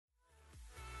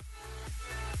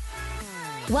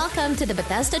Welcome to the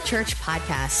Bethesda Church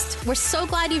Podcast. We're so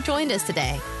glad you've joined us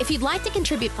today. If you'd like to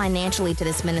contribute financially to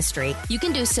this ministry, you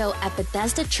can do so at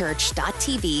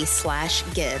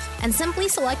bethesdachurch.tv/give and simply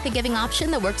select the giving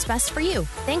option that works best for you.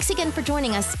 Thanks again for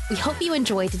joining us. We hope you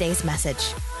enjoy today's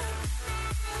message.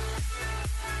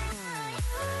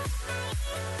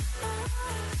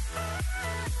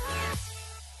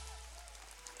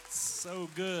 So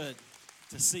good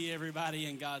to see everybody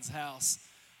in God's house.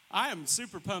 I am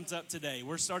super pumped up today.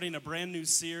 We're starting a brand new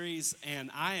series,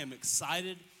 and I am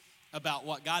excited about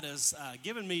what God has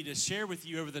given me to share with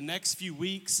you over the next few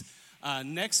weeks.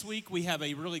 Next week, we have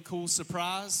a really cool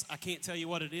surprise. I can't tell you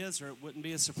what it is, or it wouldn't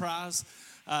be a surprise.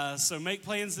 So make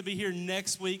plans to be here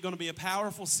next week. Going to be a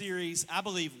powerful series, I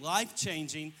believe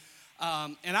life-changing.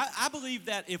 And I believe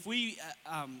that if we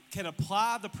can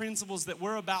apply the principles that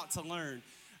we're about to learn,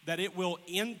 that it will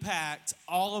impact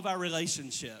all of our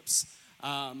relationships.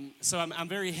 So I'm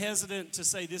very hesitant to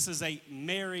say this is a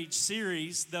marriage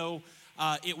series, though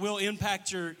it will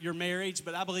impact your marriage,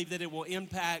 but I believe that it will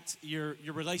impact your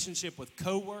relationship with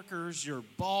coworkers, your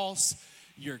boss,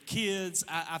 your kids.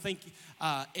 I think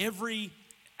every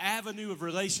avenue of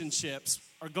relationships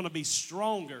are going to be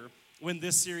stronger when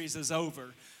this series is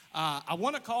over. I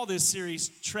want to call this series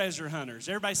Treasure Hunters.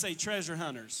 Everybody say Treasure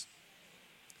Hunters.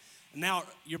 Now,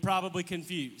 you're probably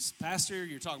confused. Pastor,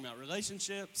 you're talking about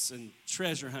relationships and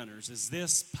treasure hunters. Is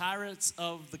this Pirates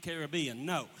of the Caribbean?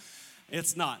 No,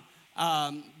 it's not.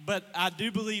 But I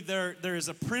do believe there is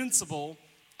a principle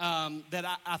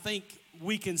that I think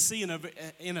we can see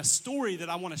in a story that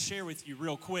I want to share with you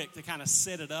real quick to kind of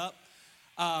set it up.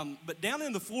 But down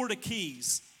in the Florida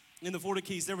Keys,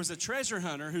 there was a treasure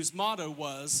hunter whose motto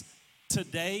was,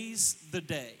 "Today's the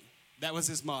day." That was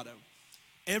his motto.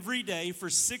 Every day for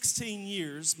 16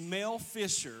 years, Mel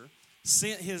Fisher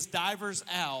sent his divers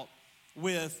out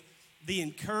with the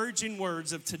encouraging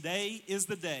words of "today is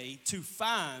the day" to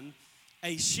find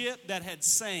a ship that had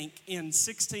sank in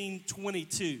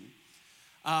 1622.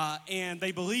 And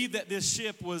they believed that this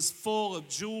ship was full of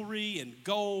jewelry and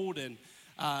gold and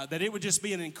that it would just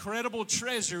be an incredible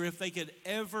treasure if they could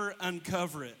ever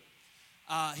uncover it.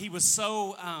 He was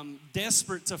so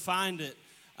desperate to find it.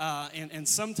 And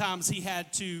sometimes he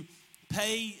had to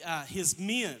pay his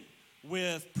men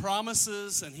with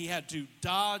promises, and he had to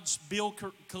dodge bill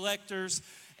collectors,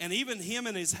 and even him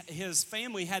and his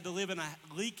family had to live in a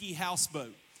leaky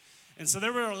houseboat. And so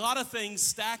there were a lot of things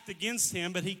stacked against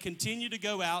him, but he continued to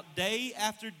go out day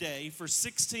after day for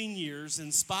 16 years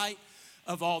in spite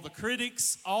of all the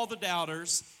critics, all the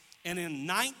doubters. And in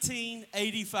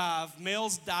 1985,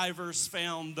 Mel's divers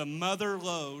found the mother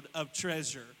lode of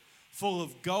treasure, full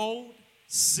of gold,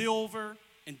 silver,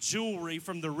 and jewelry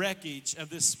from the wreckage of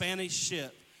this Spanish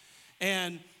ship.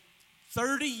 And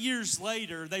 30 years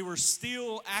later, they were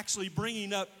still actually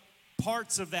bringing up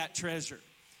parts of that treasure.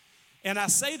 And I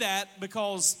say that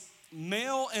because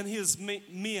Mel and his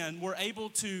men were able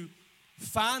to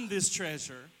find this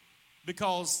treasure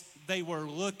because they were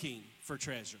looking for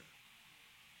treasure.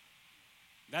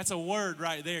 That's a word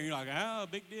right there. You're like, oh,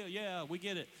 big deal. Yeah, we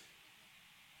get it.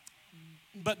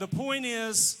 But the point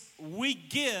is, we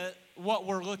get what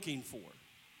we're looking for.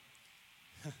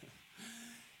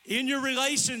 In your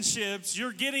relationships,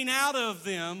 you're getting out of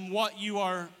them what you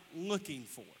are looking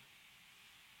for.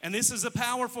 And this is a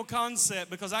powerful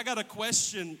concept because I got a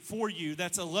question for you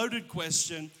that's a loaded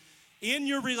question. In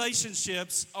your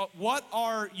relationships, what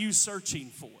are you searching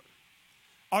for?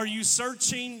 Are you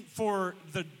searching for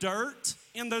the dirt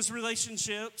in those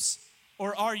relationships,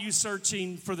 or are you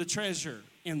searching for the treasure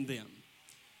in them?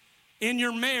 In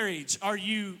your marriage, are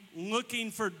you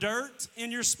looking for dirt in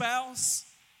your spouse,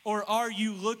 or are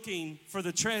you looking for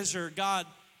the treasure God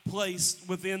placed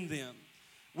within them?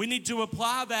 We need to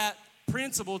apply that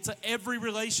principle to every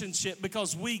relationship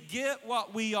because we get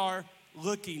what we are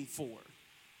looking for.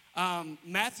 Mark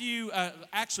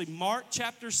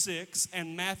chapter 6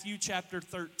 and Matthew chapter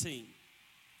 13.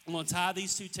 I'm going to tie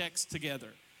these two texts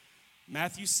together.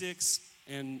 Mark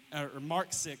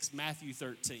 6, Matthew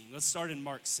 13. Let's start in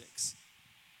Mark 6.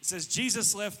 It says,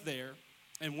 Jesus left there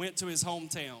and went to his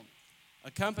hometown,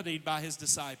 accompanied by his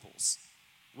disciples.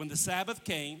 When the Sabbath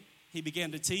came, he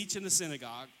began to teach in the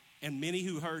synagogue, and many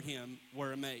who heard him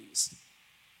were amazed.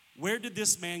 Where did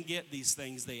this man get these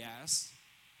things, they asked?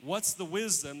 What's the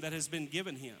wisdom that has been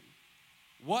given him?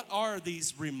 What are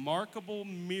these remarkable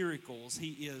miracles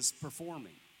he is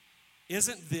performing?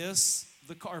 Isn't this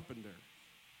the carpenter?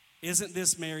 Isn't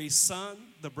this Mary's son,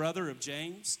 the brother of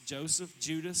James, Joseph,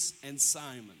 Judas, and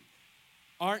Simon?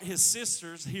 Aren't his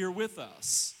sisters here with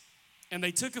us? And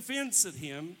they took offense at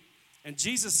him, and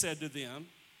Jesus said to them,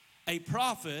 A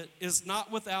prophet is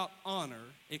not without honor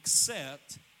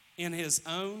except in his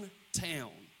own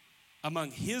town,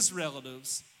 among his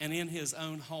relatives, and in his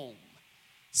own home.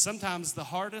 Sometimes the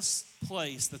hardest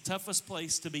place, the toughest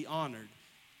place to be honored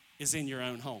is in your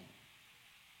own home,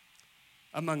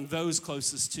 among those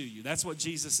closest to you. That's what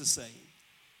Jesus is saying.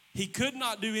 He could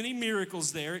not do any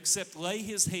miracles there except lay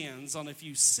his hands on a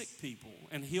few sick people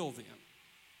and heal them.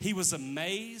 He was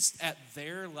amazed at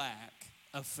their lack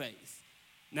of faith.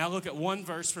 Now look at one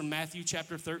verse from Matthew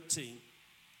chapter 13,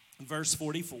 verse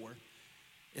 44.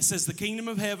 It says, the kingdom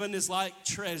of heaven is like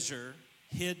treasure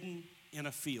hidden in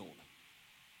a field.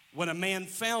 When a man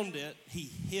found it, he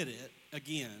hid it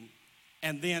again,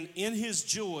 and then in his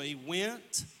joy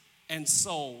went and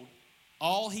sold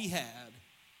all he had,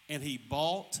 and he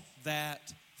bought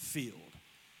that field.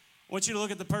 I want you to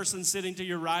look at the person sitting to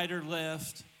your right or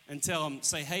left and tell them,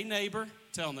 say, hey neighbor,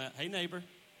 tell them that, hey neighbor,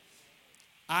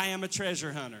 I am a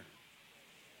treasure hunter.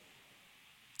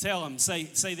 Tell them, say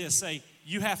this, say,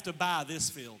 you have to buy this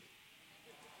field.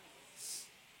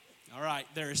 All right,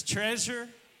 there is treasure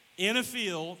in a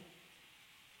field,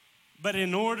 but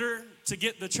in order to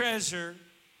get the treasure,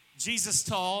 Jesus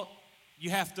taught you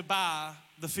have to buy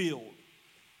the field.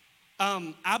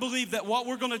 I believe that what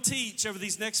we're going to teach over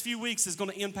these next few weeks is going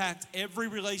to impact every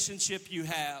relationship you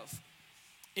have.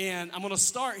 And I'm going to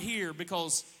start here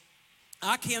because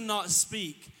I cannot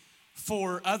speak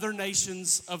for other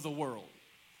nations of the world.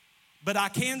 But I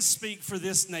can speak for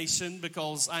this nation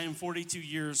because I am 42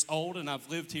 years old and I've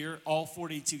lived here all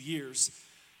 42 years.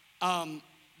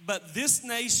 But this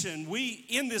nation,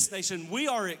 in this nation, we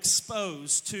are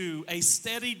exposed to a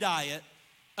steady diet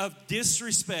of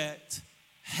disrespect,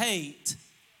 hate,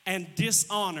 and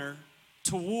dishonor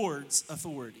towards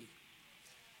authority.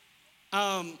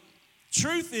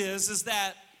 Truth is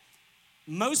that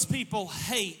most people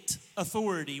hate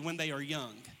authority when they are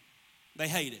young. They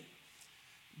hate it.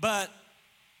 But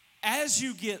as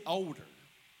you get older,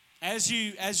 as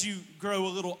you grow a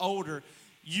little older,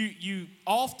 you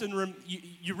often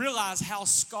you realize how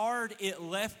scarred it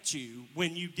left you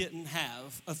when you didn't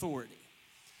have authority.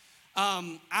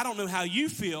 I don't know how you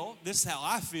feel. This is how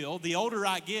I feel. The older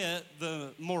I get,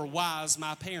 the more wise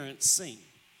my parents seem.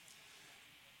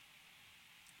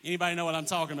 Anybody know what I'm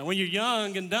talking about? When you're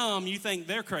young and dumb, you think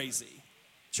they're crazy.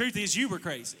 Truth is, you were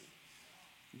crazy.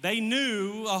 They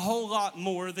knew a whole lot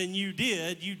more than you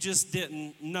did. You just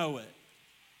didn't know it.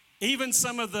 Even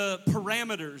some of the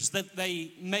parameters that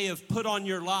they may have put on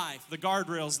your life, the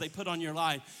guardrails they put on your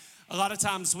life, a lot of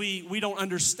times we don't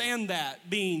understand that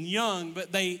being young,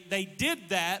 but they did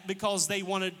that because they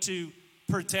wanted to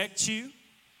protect you,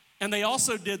 and they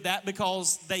also did that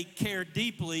because they care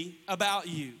deeply about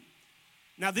you.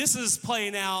 Now, this is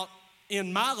playing out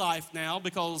in my life now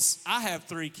because I have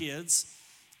 3 kids,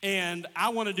 and I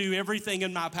want to do everything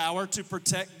in my power to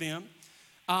protect them.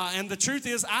 And the truth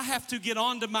is, I have to get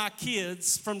on to my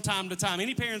kids from time to time.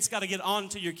 Any parent's got to get on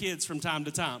to your kids from time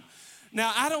to time.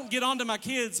 Now, I don't get on to my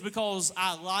kids because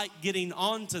I like getting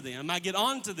on to them. I get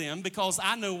on to them because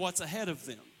I know what's ahead of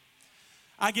them.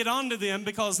 I get on to them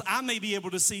because I may be able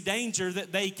to see danger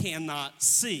that they cannot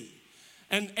see.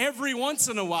 And every once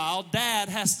in a while, Dad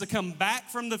has to come back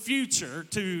from the future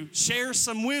to share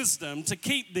some wisdom to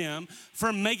keep them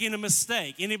from making a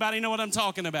mistake. Anybody know what I'm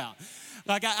talking about?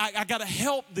 Like, I got to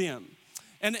help them.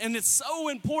 And it's so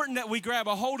important that we grab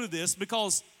a hold of this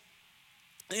because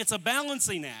it's a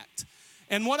balancing act.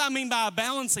 And what I mean by a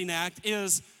balancing act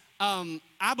is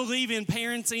I believe in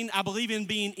parenting. I believe in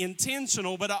being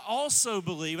intentional. But I also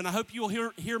believe, and I hope you'll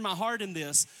hear my heart in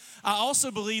this, I also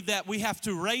believe that we have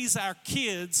to raise our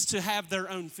kids to have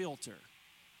their own filter.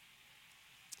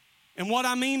 And what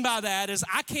I mean by that is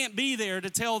I can't be there to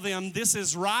tell them this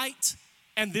is right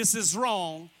and this is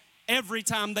wrong every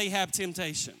time they have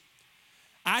temptation.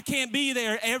 I can't be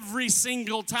there every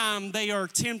single time they are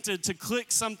tempted to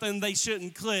click something they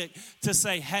shouldn't click to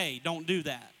say, hey, don't do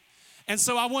that. And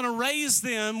so I want to raise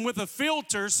them with a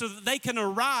filter so that they can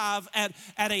arrive at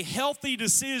a healthy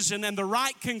decision and the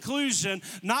right conclusion,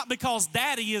 not because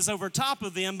Daddy is over top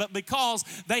of them, but because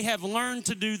they have learned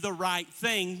to do the right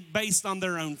thing based on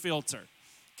their own filter.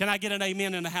 Can I get an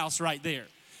amen in the house right there?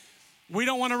 We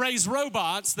don't want to raise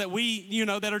robots that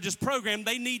that are just programmed.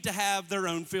 They need to have their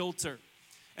own filter.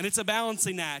 And it's a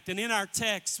balancing act. And in our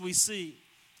text, we see,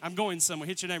 I'm going somewhere.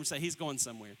 Hit your neighbor and say, he's going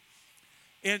somewhere.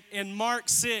 In Mark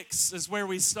 6 is where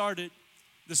we started.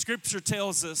 The scripture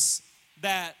tells us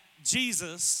that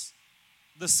Jesus,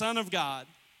 the Son of God,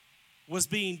 was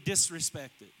being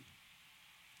disrespected.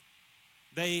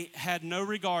 They had no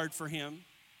regard for him.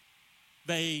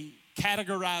 They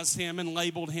categorized him and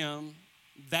labeled him,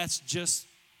 that's just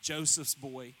Joseph's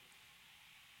boy.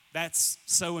 That's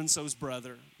so-and-so's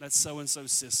brother. That's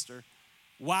so-and-so's sister.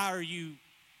 Why are you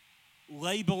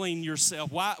labeling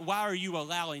yourself? Why are you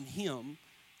allowing him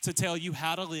to tell you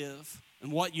how to live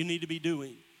and what you need to be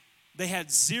doing? They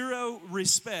had zero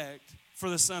respect for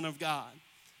the Son of God.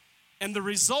 And the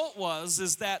result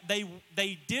is that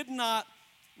they did not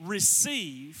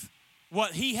receive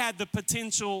what he had the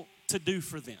potential to do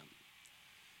for them.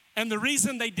 And the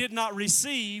reason they did not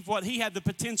receive what he had the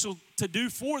potential to do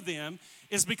for them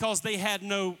is because they had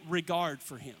no regard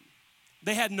for him.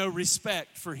 They had no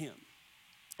respect for him.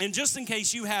 And just in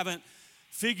case you haven't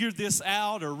figured this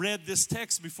out or read this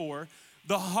text before,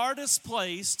 the hardest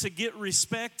place to get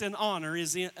respect and honor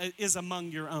is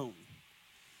among your own.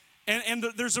 And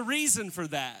there's a reason for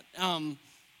that.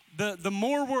 The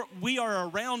more we are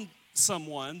around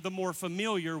someone, the more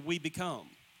familiar we become.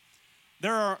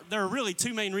 There are really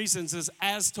two main reasons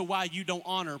as to why you don't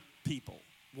honor people.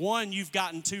 One, you've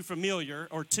gotten too familiar,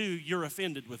 or two, you're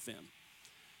offended with them.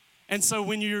 And so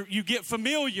when you get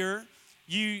familiar,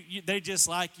 they just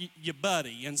like your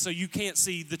buddy, and so you can't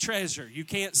see the treasure. You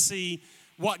can't see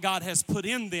what God has put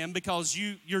in them because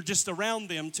you're just around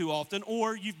them too often,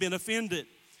 or you've been offended.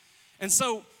 And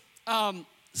so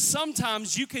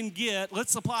sometimes you can get,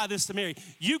 let's apply this to Mary,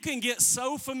 you can get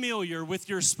so familiar with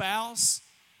your spouse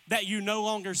that you no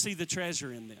longer see the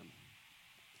treasure in them.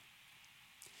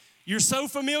 You're so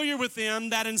familiar with them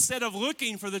that instead of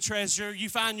looking for the treasure, you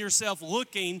find yourself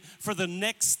looking for the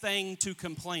next thing to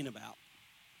complain about.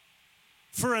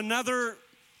 For another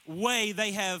way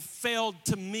they have failed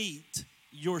to meet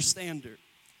your standard.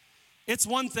 It's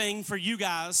one thing for you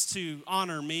guys to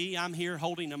honor me. I'm here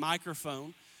holding a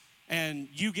microphone, and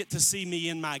you get to see me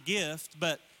in my gift,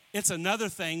 but it's another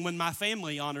thing when my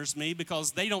family honors me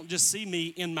because they don't just see me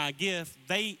in my gift.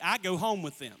 I go home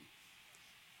with them.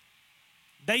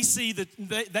 They see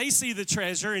the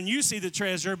treasure and you see the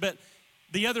treasure, but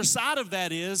the other side of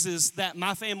that is that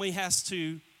my family has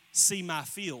to see my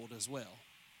field as well.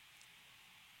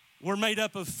 We're made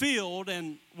up of field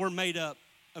and we're made up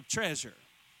of treasure.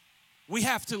 We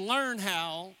have to learn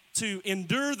how to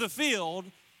endure the field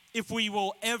if we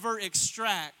will ever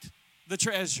extract the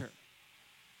treasure.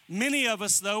 Many of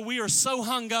us, though, we are so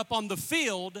hung up on the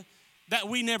field that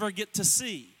we never get to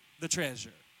see the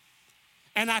treasure.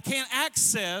 And I can't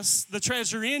access the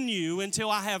treasure in you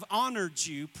until I have honored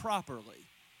you properly.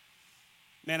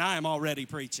 Man, I am already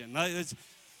preaching. The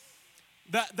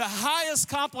highest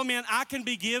compliment I can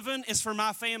be given is for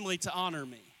my family to honor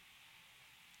me.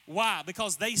 Why?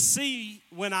 Because they see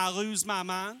when I lose my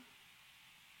mind.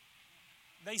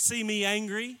 They see me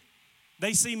angry.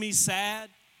 They see me sad.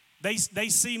 They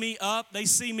see me up. They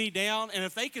see me down. And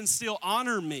if they can still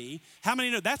honor me, how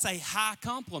many know that's a high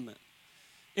compliment?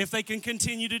 If they can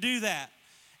continue to do that.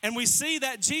 And we see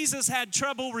that Jesus had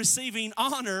trouble receiving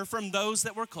honor from those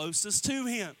that were closest to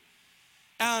him.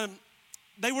 The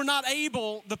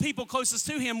people closest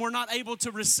to him were not able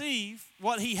to receive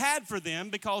what he had for them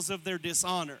because of their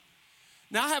dishonor.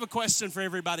 Now I have a question for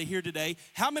everybody here today.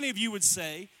 How many of you would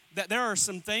say that there are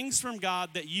some things from God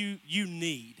that you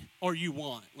need or you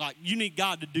want? Like you need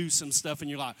God to do some stuff in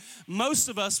your life. Most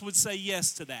of us would say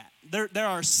yes to that. There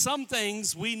are some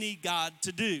things we need God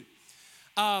to do.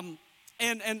 And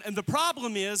the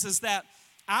problem is that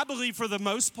I believe for the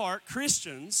most part,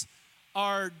 Christians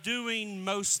are doing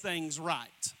most things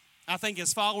right. I think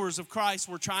as followers of Christ,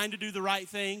 we're trying to do the right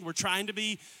thing. We're trying to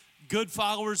be good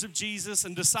followers of Jesus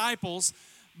and disciples.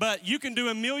 But you can do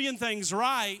a million things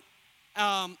right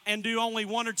and do only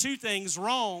one or two things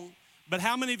wrong. But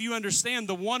how many of you understand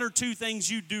the one or two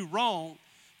things you do wrong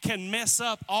can mess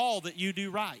up all that you do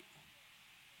right?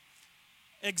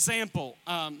 Example,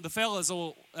 the fellas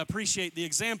will appreciate the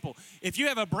example. If you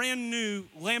have a brand new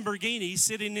Lamborghini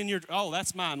sitting in your, oh,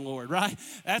 that's mine, Lord, right?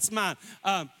 That's mine.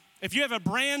 If you have a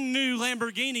brand new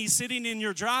Lamborghini sitting in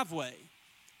your driveway,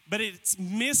 but it's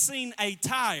missing a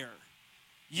tire,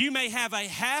 you may have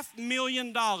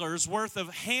 $500,000 worth of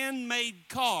handmade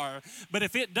car, but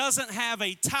if it doesn't have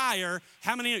a tire,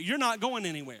 you're not going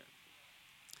anywhere.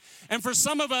 And for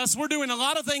some of us, we're doing a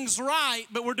lot of things right,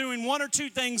 but we're doing one or two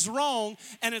things wrong,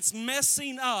 and it's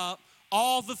messing up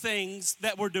all the things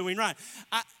that we're doing right.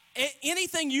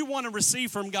 Anything you want to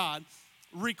receive from God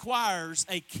requires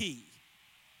a key.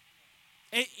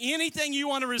 Anything you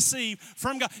want to receive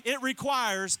from God, it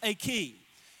requires a key.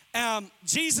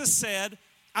 Jesus said,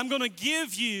 I'm going to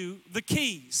give you the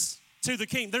keys to the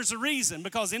kingdom. There's a reason,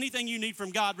 because anything you need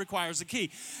from God requires a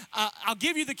key. I'll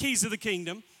give you the keys of the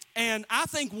kingdom. And I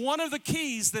think one of the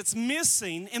keys that's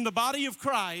missing in the body of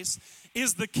Christ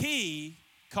is the key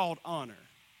called honor.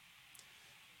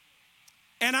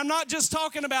 And I'm not just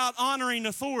talking about honoring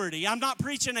authority. I'm not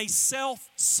preaching a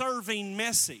self-serving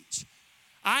message.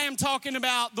 I am talking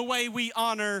about the way we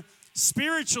honor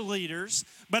spiritual leaders,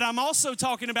 but I'm also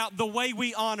talking about the way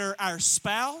we honor our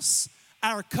spouse,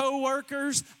 our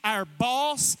coworkers, our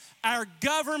boss, our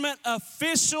government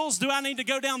officials. Do I need to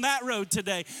go down that road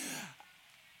today?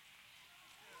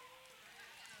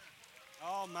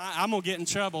 Oh my, I'm gonna get in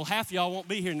trouble. Half of y'all won't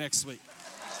be here next week.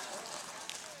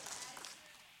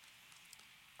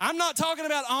 I'm not talking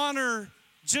about honor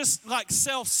just like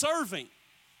self-serving.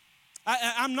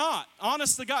 I'm not.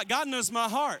 Honest to God, God knows my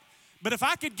heart. But if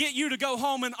I could get you to go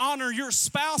home and honor your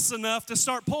spouse enough to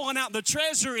start pulling out the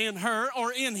treasure in her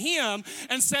or in him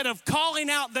instead of calling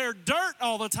out their dirt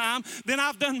all the time, then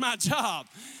I've done my job.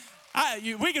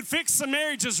 We could fix some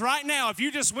marriages right now if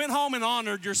you just went home and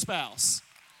honored your spouse.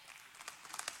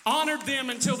 Honored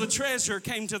them until the treasure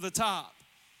came to the top.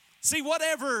 See,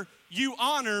 whatever you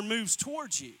honor moves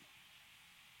towards you.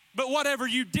 But whatever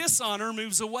you dishonor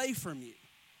moves away from you.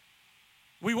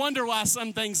 We wonder why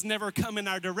some things never come in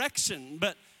our direction,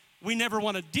 but we never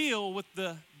want to deal with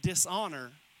the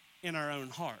dishonor in our own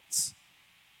hearts,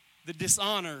 the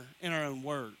dishonor in our own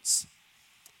words.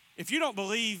 If you don't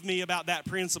believe me about that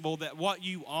principle, that what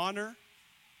you honor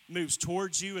moves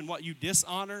towards you and what you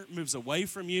dishonor moves away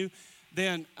from you,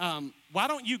 then why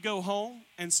don't you go home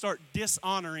and start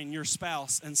dishonoring your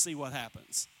spouse and see what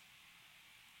happens?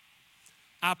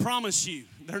 I promise you,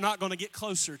 they're not going to get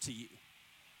closer to you.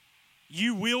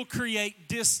 You will create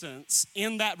distance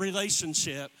in that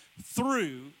relationship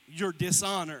through your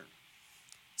dishonor.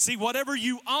 See, whatever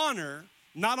you honor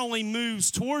not only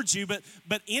moves towards you, but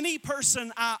any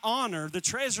person I honor, the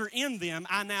treasure in them,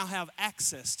 I now have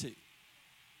access to.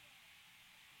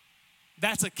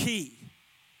 That's a key.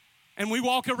 And we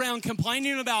walk around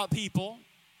complaining about people,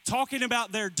 talking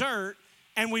about their dirt,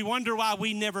 and we wonder why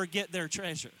we never get their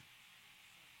treasure.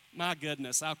 My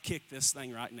goodness, I'll kick this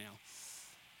thing right now.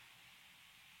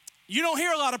 You don't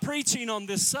hear a lot of preaching on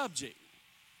this subject.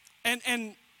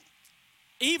 And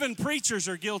even preachers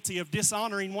are guilty of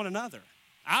dishonoring one another.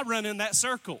 I run in that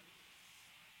circle.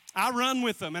 I run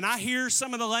with them, and I hear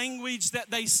some of the language that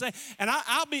they say. And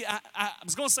I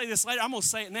was going to say this later. I'm going to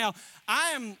say it now.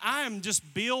 I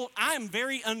am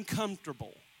very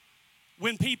uncomfortable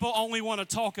when people only want to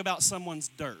talk about someone's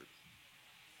dirt.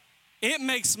 It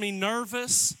makes me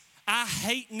nervous. I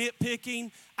hate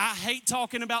nitpicking. I hate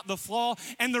talking about the flaw.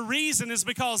 And the reason is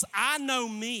because I know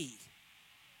me.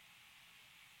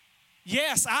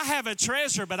 Yes, I have a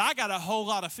treasure, but I got a whole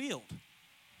lot of field.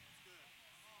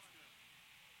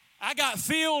 I got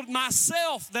field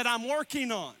myself that I'm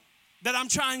working on, that I'm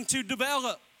trying to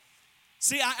develop.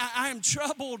 See, I am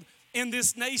troubled in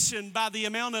this nation by the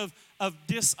amount of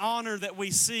dishonor that we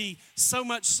see, so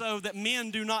much so that men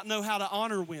do not know how to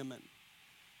honor women.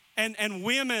 And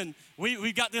women,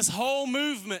 we've got this whole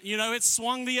movement, it's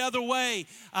swung the other way.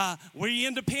 We're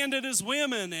independent as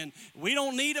women, and we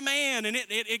don't need a man. And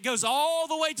it goes all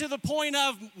the way to the point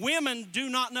of women do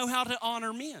not know how to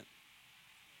honor men.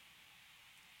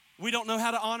 We don't know how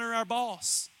to honor our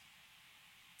boss,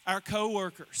 our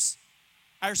coworkers,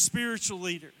 our spiritual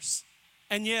leaders,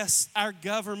 and yes, our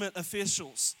government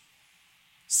officials.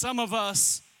 Some of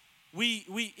us,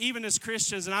 we even as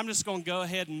Christians, and I'm just going to go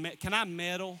ahead and, can I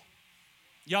meddle?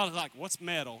 Y'all are like, what's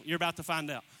meddle? You're about to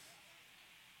find out.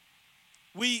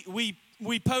 We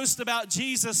post about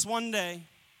Jesus one day,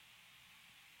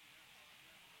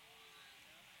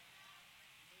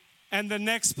 and the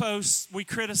next post, we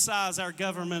criticize our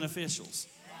government officials.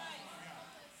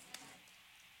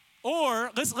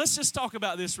 Or, let's just talk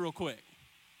about this real quick.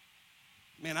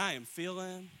 Man, I am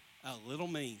feeling a little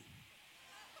mean.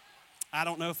 I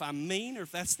don't know if I'm mean or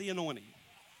if that's the anointing.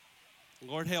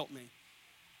 Lord help me.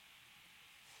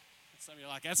 Some of you are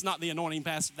like, that's not the anointing,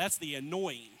 Pastor. That's the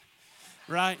annoying,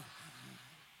 right?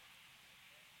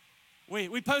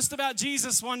 We post about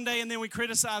Jesus one day and then we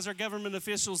criticize our government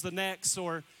officials the next,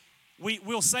 or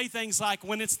we'll say things like,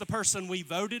 when it's the person we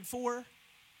voted for,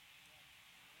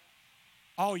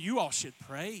 oh, you all should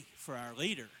pray for our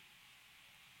leader.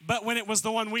 But when it was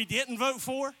the one we didn't vote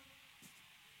for,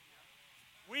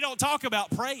 we don't talk about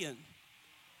praying.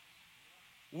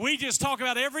 We just talk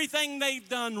about everything they've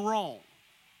done wrong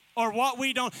or what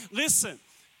we don't. Listen,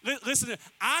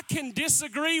 I can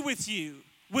disagree with you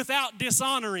without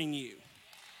dishonoring you.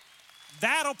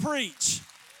 That'll preach.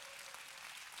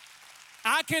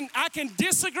 I can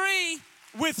disagree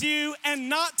with you and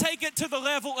not take it to the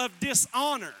level of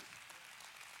dishonor.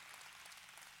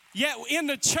 Yet in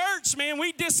the church, man,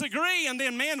 we disagree, and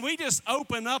then, man, we just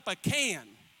open up a can.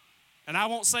 And I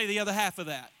won't say the other half of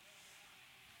that.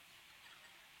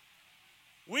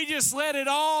 We just let it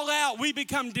all out. We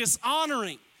become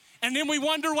dishonoring. And then we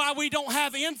wonder why we don't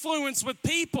have influence with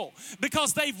people,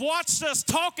 because they've watched us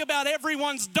talk about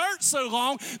everyone's dirt so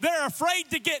long, they're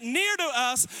afraid to get near to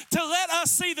us to let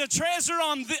us see the treasure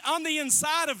on the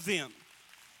inside of them.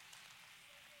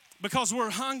 Because we're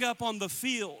hung up on the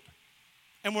field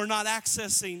and we're not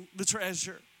accessing the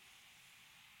treasure.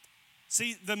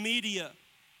 See, the media,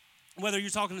 whether you're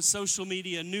talking to social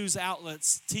media, news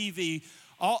outlets, TV,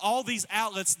 all these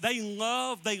outlets, they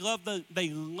love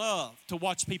to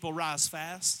watch people rise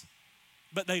fast,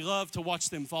 but they love to watch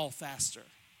them fall faster.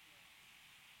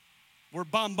 We're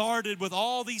bombarded with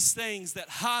all these things that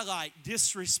highlight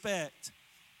disrespect,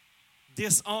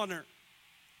 dishonor,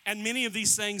 and many of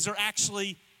these things are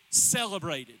actually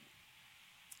celebrated.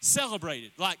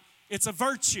 Like it's a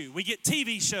virtue. We get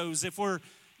TV shows if we're,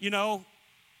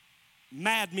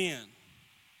 Mad Men.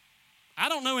 I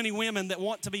don't know any women that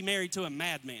want to be married to a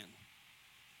madman.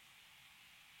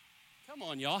 Come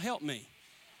on, y'all, help me.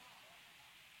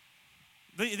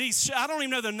 I don't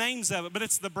even know the names of it, but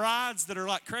it's the brides that are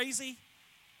like crazy.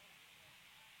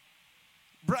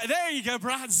 There you go,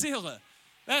 Bridezilla.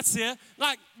 That's it.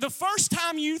 Like the first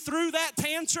time you threw that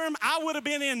tantrum, I would have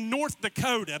been in North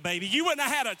Dakota, baby. You wouldn't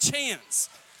have had a chance.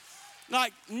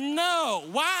 Like, no.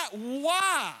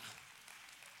 Why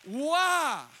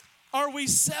are we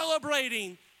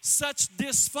celebrating such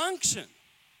dysfunction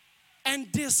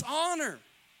and dishonor?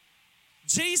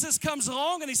 Jesus comes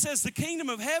along and he says the kingdom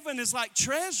of heaven is like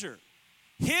treasure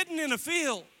hidden in a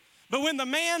field. But when the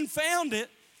man found it,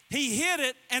 he hid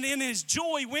it, and in his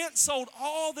joy went, sold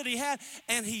all that he had,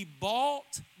 and he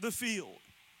bought the field.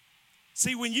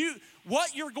 See,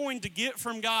 what you're going to get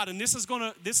from God, and this is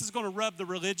going to rub the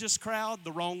religious crowd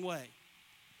the wrong way.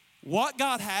 What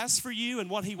God has for you and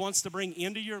what he wants to bring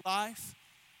into your life,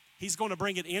 he's going to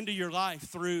bring it into your life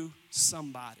through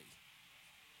somebody.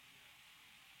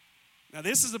 Now,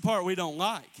 this is the part we don't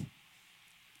like.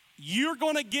 You're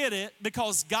going to get it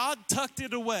because God tucked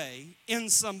it away in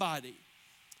somebody.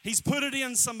 He's put it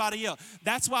in somebody else.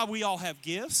 That's why we all have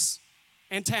gifts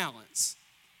and talents.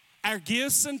 Our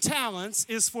gifts and talents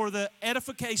is for the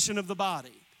edification of the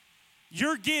body.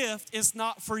 Your gift is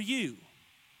not for you.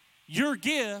 Your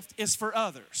gift is for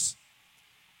others.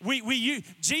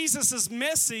 Jesus'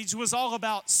 message was all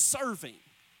about serving,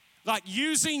 like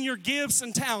using your gifts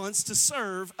and talents to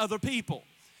serve other people.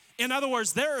 In other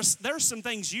words, there's some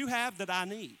things you have that I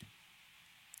need.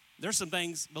 There's some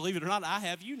things, believe it or not, I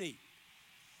have you need.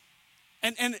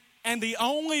 And the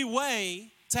only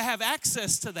way to have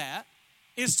access to that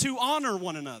is to honor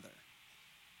one another.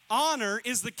 Honor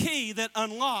is the key that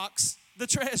unlocks the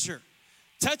treasure.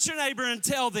 Touch your neighbor and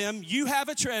tell them you have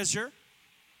a treasure.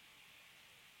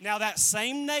 Now that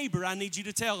same neighbor, I need you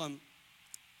to tell them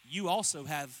you also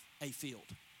have a field.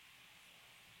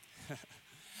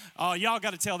 Oh, y'all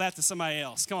got to tell that to somebody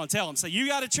else. Come on, tell them. Say, you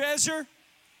got a treasure,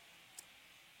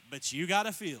 but you got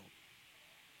a field.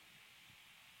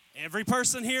 Every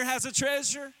person here has a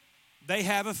treasure. They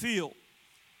have a field.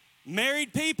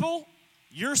 Married people,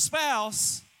 your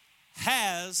spouse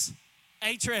has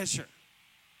a treasure.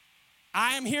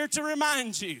 I am here to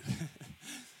remind you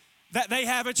that they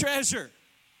have a treasure,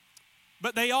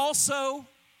 but they also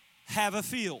have a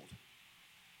field.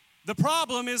 The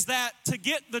problem is that to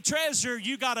get the treasure,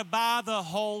 you got to buy the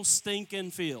whole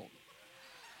stinking field.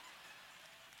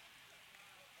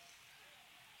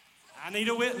 I need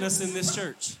a witness in this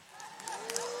church.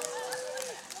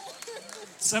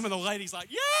 Some of the ladies like,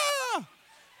 yeah,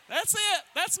 that's it.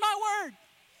 That's my word.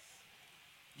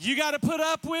 You got to put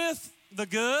up with the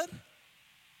good,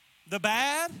 the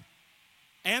bad,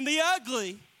 and the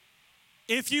ugly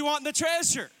if you want the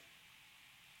treasure.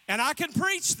 And I can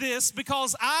preach this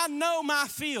because I know my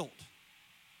field.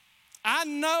 I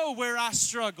know where I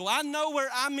struggle. I know where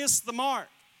I miss the mark.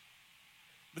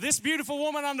 But this beautiful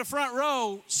woman on the front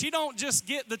row, she don't just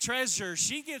get the treasure,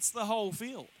 she gets the whole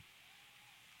field.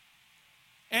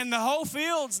 And the whole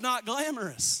field's not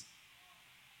glamorous.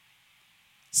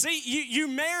 See, you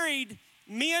married,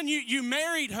 men, you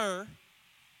married her,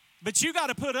 but you got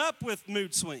to put up with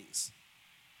mood swings.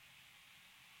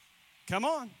 Come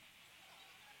on.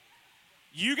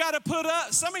 You got to put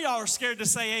up, some of y'all are scared to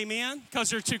say amen because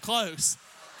you're too close.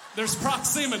 There's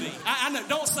proximity. I know,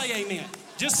 don't say amen.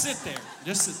 Just sit there.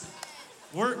 Just sit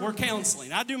there. We're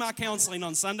counseling. I do my counseling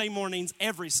on Sunday mornings,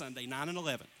 every Sunday, 9 and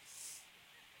 11.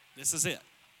 This is it.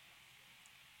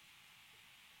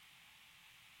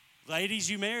 Ladies,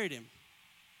 you married him.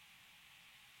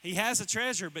 He has a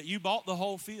treasure, but you bought the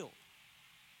whole field.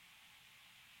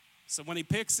 So when he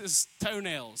picks his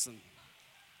toenails and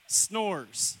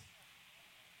snores,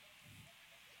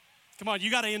 Come on,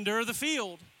 you got to endure the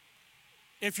field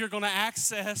if you're going to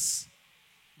access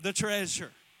the treasure.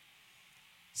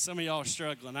 Some of y'all are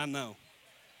struggling, I know.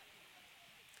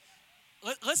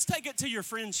 Let's take it to your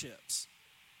friendships.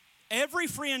 Every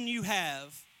friend you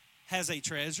have has a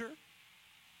treasure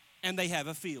and they have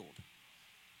a field.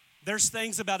 There's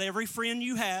things about every friend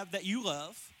you have that you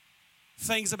love,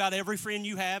 things about every friend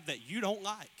you have that you don't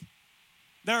like.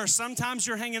 There are sometimes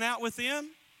you're hanging out with them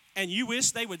and you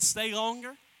wish they would stay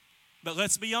longer. But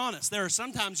let's be honest, there are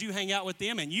sometimes you hang out with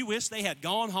them and you wish they had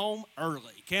gone home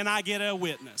early. Can I get a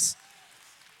witness?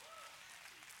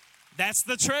 That's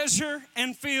the treasure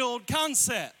and field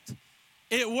concept.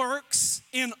 It works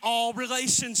in all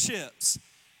relationships.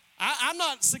 I'm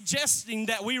not suggesting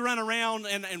that we run around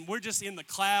and we're just in the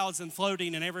clouds and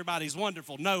floating and everybody's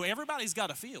wonderful. No, everybody's got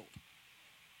a field.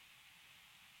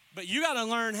 But you got to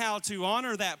learn how to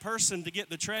honor that person to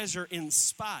get the treasure in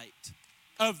spite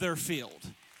of their field.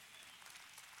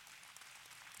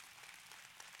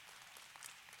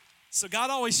 So God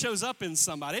always shows up in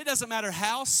somebody. It doesn't matter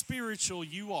how spiritual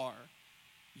you are.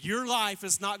 Your life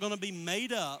is not going to be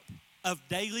made up of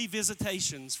daily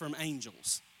visitations from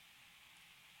angels.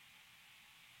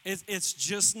 It's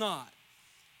just not.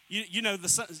 You know,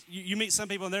 you meet some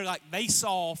people and they're like, they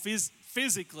saw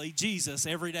physically Jesus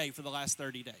every day for the last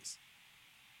 30 days.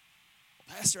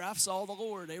 Well, Pastor, I've saw the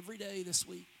Lord every day this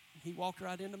week. He walked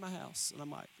right into my house. And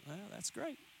I'm like, well, that's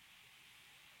great.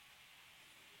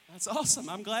 That's awesome.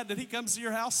 I'm glad that he comes to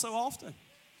your house so often.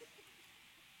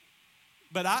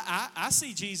 But I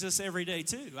see Jesus every day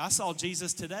too. I saw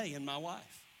Jesus today in my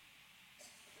wife.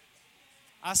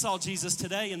 I saw Jesus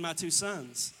today in my two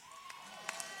sons.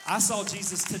 I saw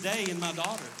Jesus today in my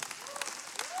daughter.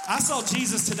 I saw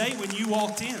Jesus today when you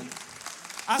walked in.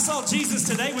 I saw Jesus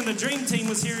today when the dream team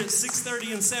was here at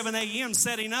 6:30 and 7 a.m.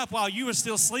 setting up while you were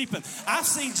still sleeping. I've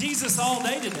seen Jesus all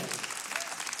day today.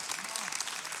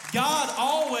 God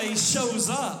always shows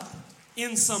up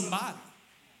in somebody.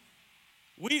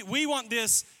 We want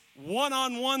this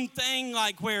one-on-one thing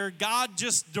like where God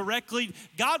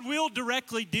will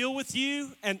directly deal with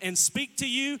you and speak to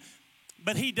you,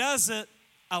 but he does it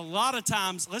a lot of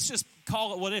times, let's just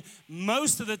call it what it is,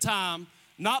 most of the time,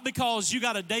 not because you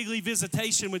got a daily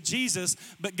visitation with Jesus,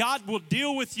 but God will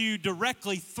deal with you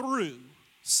directly through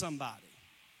somebody.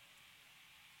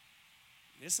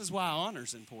 This is why honor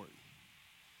is important.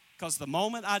 Because the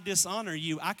moment I dishonor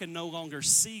you, I can no longer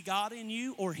see God in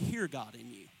you or hear God in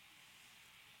you.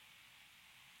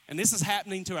 And this is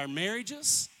happening to our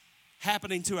marriages,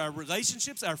 happening to our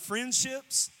relationships, our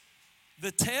friendships.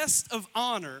 The test of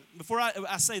honor, before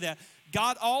I say that,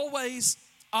 God always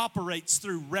operates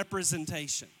through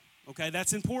representation. Okay,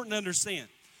 that's important to understand.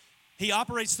 He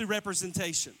operates through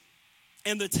representation.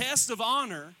 And the test of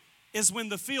honor is when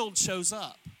the field shows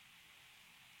up.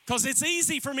 Because it's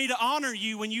easy for me to honor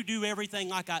you when you do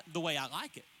everything the way I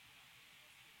like it.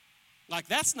 Like,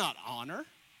 that's not honor.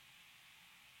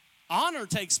 Honor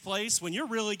takes place when you're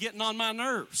really getting on my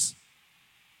nerves.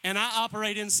 And I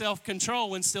operate in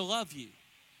self-control and still love you.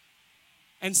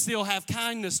 And still have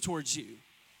kindness towards you.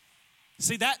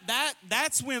 See,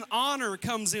 that's when honor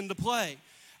comes into play.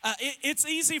 It's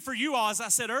easy for you all, as I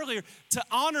said earlier, to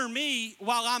honor me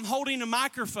while I'm holding a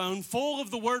microphone full of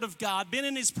the Word of God, been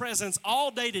in His presence all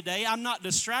day today. I'm not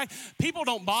distracted. People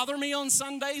don't bother me on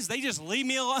Sundays. They just leave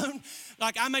me alone.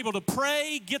 Like, I'm able to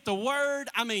pray, get the Word,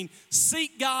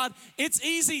 seek God. It's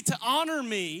easy to honor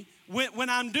me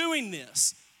when I'm doing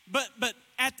this. But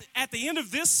at the end of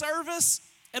this service,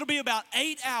 it'll be about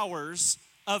 8 hours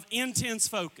of intense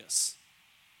focus.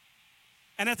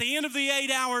 And at the end of the 8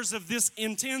 hours of this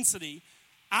intensity,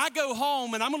 I go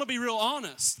home and I'm going to be real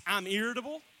honest. I'm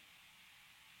irritable.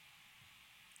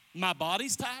 My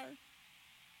body's tired.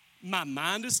 My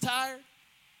mind is tired.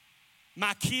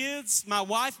 My kids, my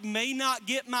wife may not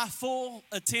get my full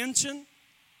attention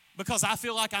because I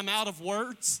feel like I'm out of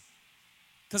words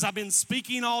because I've been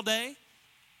speaking all day.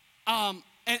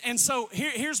 And so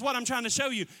here's what I'm trying to show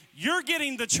you. You're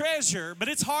getting the treasure, but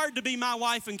it's hard to be my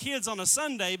wife and kids on a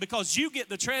Sunday because you get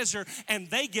the treasure and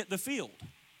they get the field.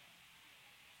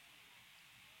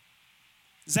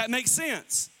 Does that make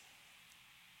sense?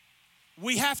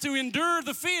 We have to endure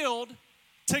the field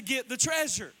to get the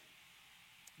treasure.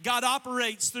 God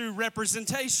operates through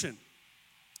representation.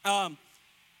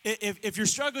 If you're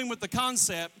struggling with the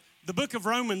concept, the book of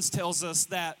Romans tells us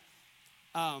that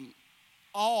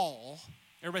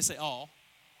everybody say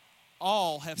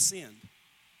all have sinned.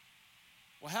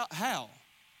 Well, how?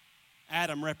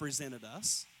 Adam represented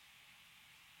us.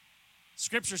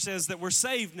 Scripture says that we're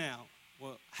saved now.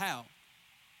 Well, how?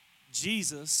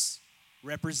 Jesus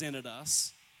represented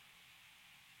us.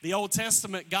 The Old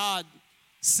Testament, God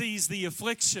sees the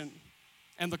affliction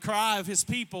and the cry of his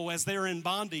people as they're in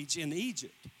bondage in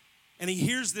Egypt. And he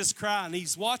hears this cry, and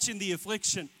he's watching the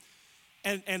affliction.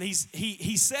 And he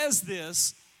says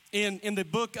this in the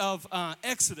book of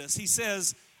Exodus. He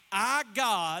says, I,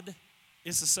 God,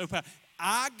 this is so powerful.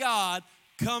 I, God,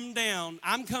 come down,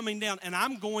 I'm coming down, and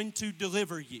I'm going to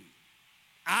deliver you.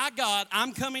 I, God,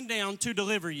 I'm coming down to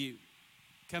deliver you.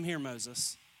 Come here,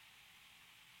 Moses.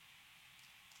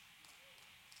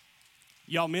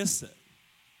 Y'all missed it.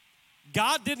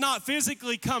 God did not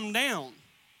physically come down,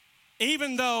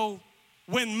 even though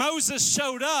when Moses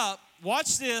showed up,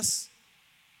 watch this,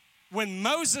 when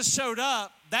Moses showed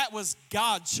up, that was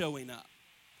God showing up.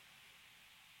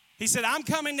 He said, I'm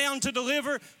coming down to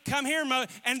deliver, come here, Moses.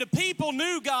 And the people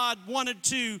knew God wanted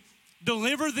to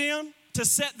deliver them, to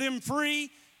set them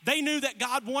free. They knew that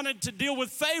God wanted to deal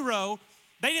with Pharaoh.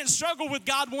 They didn't struggle with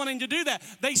God wanting to do that.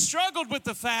 They struggled with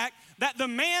the fact that the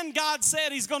man God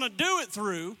said he's going to do it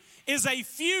through is a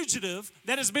fugitive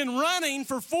that has been running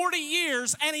for 40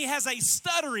 years, and he has a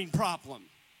stuttering problem.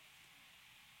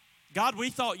 God, we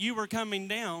thought you were coming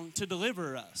down to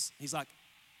deliver us. He's like,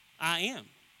 I am.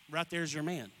 Right there's your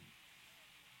man.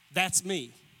 That's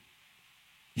me.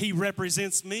 He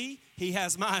represents me. He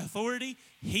has my authority.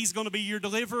 He's going to be your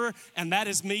deliverer, and that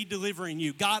is me delivering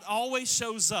you. God always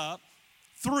shows up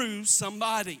through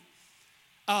somebody.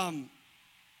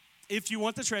 If you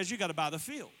want the treasure, you got to buy the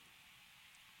field.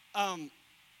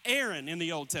 Aaron in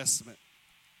the Old Testament,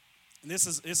 and this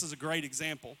is a great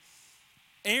example.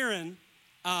 Aaron,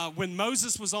 when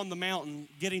Moses was on the mountain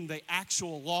getting the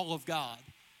actual law of God,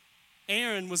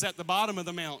 Aaron was at the bottom of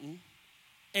the mountain,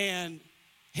 and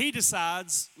he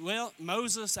decides, well,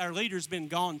 Moses, our leader's been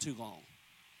gone too long.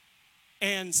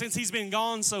 And since he's been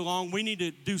gone so long, we need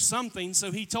to do something.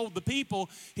 So he told the people,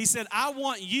 he said, I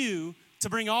want you to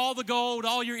bring all the gold,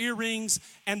 all your earrings.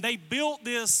 And they built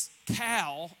this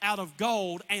cow out of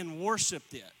gold and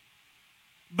worshiped it.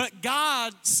 But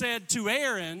God said to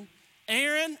Aaron,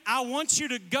 Aaron, I want you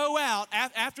to go out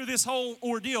after this whole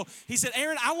ordeal. He said,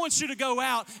 Aaron, I want you to go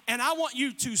out and I want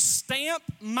you to stamp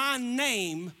my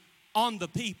name on the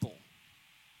people.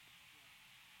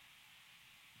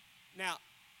 Now,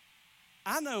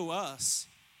 I know us,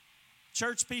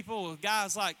 church people,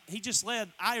 guys like, he just led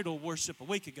idol worship a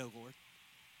week ago, Lord.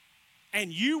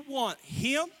 And you want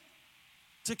him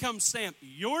to come stamp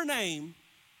your name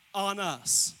on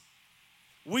us.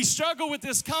 We struggle with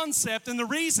this concept, and the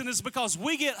reason is because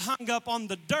we get hung up on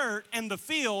the dirt and the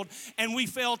field, and we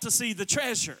fail to see the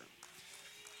treasure.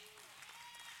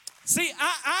 See,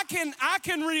 I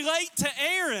can relate to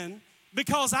Aaron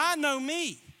because I know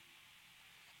me.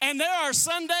 And there are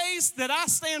Sundays that I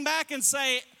stand back and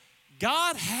say,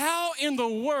 God, how in the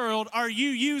world are you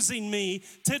using me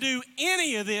to do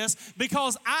any of this?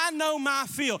 Because I know my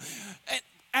field.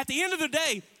 At the end of the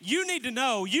day, you need to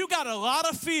know you got a lot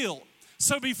of field.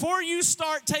 So before you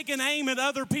start taking aim at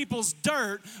other people's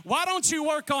dirt, why don't you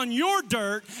work on your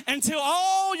dirt until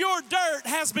all your dirt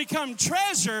has become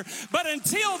treasure? But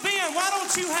until then, why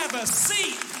don't you have a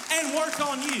seat and work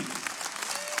on you?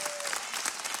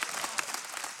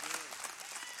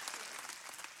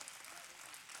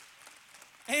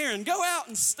 Aaron, go out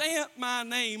and stamp my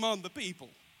name on the people.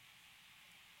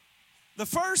 The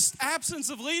first absence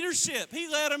of leadership, he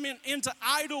led them into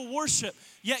idol worship,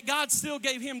 yet God still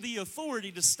gave him the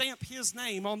authority to stamp his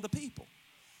name on the people.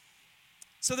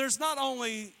 So there's not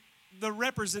only the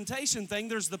representation thing,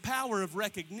 there's the power of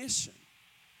recognition.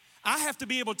 I have to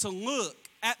be able to look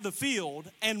at the field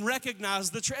and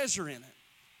recognize the treasure in it.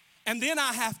 And then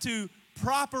I have to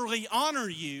properly honor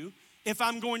you if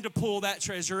I'm going to pull that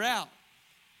treasure out.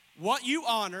 What you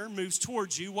honor moves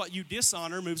towards you. What you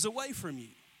dishonor moves away from you.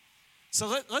 So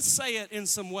let's say it in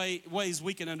some ways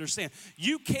we can understand.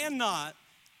 You cannot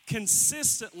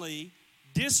consistently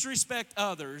disrespect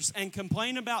others and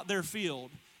complain about their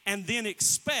field and then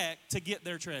expect to get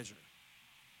their treasure.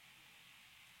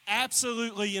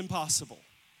 Absolutely impossible.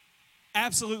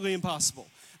 Absolutely impossible.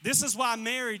 This is why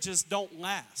marriages don't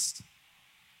last.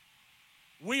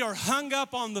 We are hung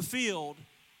up on the field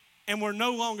and we're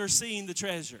no longer seeing the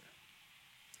treasure.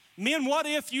 Men, what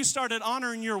if you started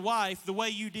honoring your wife the way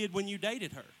you did when you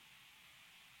dated her?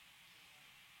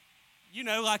 You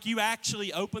know, like you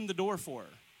actually opened the door for her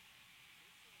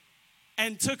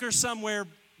and took her somewhere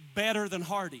better than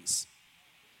Hardee's.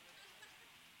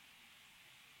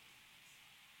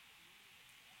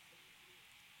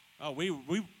 Oh,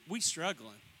 we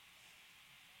struggling.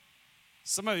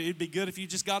 Some of it, it'd be good if you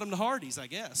just got them to Hardee's, I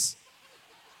guess.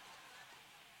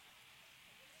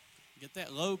 Get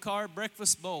that low-carb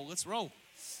breakfast bowl. Let's roll.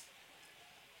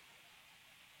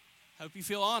 Hope you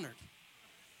feel honored.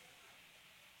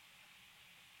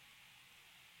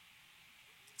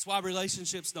 That's why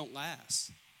relationships don't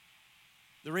last.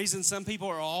 The reason some people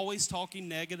are always talking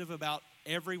negative about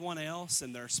everyone else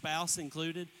and their spouse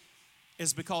included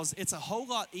is because it's a whole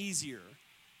lot easier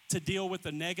to deal with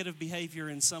the negative behavior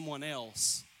in someone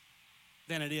else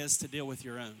than it is to deal with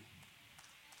your own.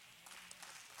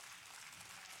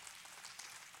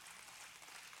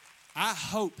 I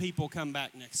hope people come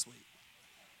back next week.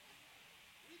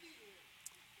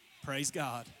 Praise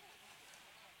God.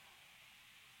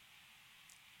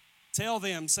 Tell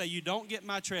them, say, you don't get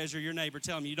my treasure, your neighbor,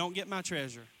 tell them, you don't get my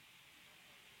treasure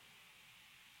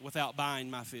without buying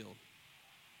my field.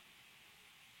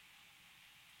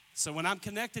 So when I'm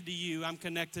connected to you, I'm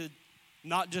connected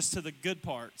not just to the good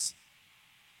parts.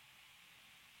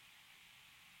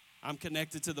 I'm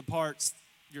connected to the parts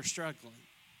you're struggling.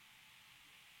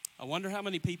 I wonder how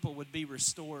many people would be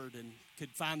restored and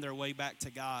could find their way back to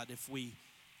God if we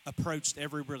approached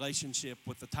every relationship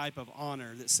with the type of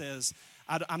honor that says,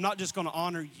 I'm not just going to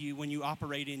honor you when you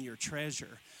operate in your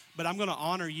treasure, but I'm going to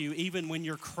honor you even when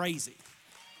you're crazy.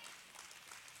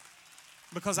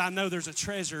 Because I know there's a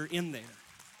treasure in there.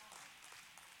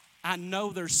 I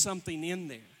know there's something in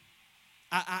there.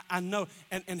 I know.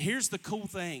 And here's the cool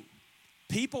thing.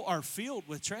 People are filled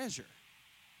with treasure.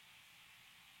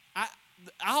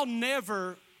 I'll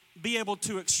never be able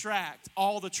to extract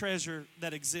all the treasure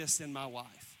that exists in my life.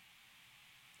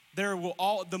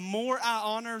 The more I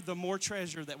honor, the more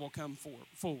treasure that will come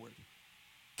forward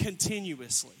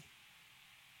continuously.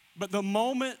 But the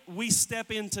moment we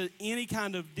step into any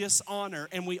kind of dishonor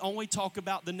and we only talk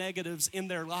about the negatives in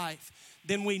their life,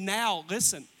 then we now,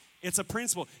 listen, it's a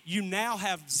principle. You now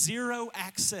have zero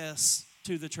access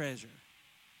to the treasure.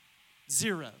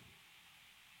 Zero.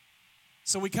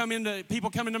 So people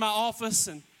come into my office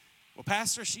and, well,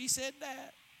 Pastor, she said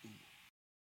that.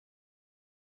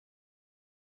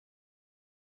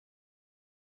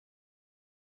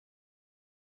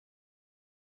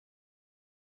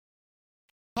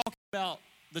 Talking about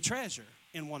the treasure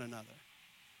in one another.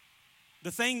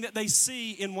 The thing that they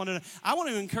see in one another. I want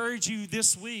to encourage you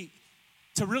this week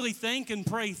to really think and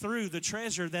pray through the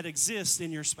treasure that exists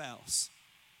in your spouse.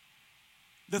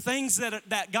 The things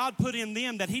that God put in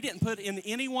them that He didn't put in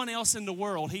anyone else in the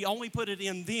world. He only put it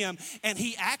in them. And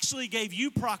He actually gave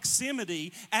you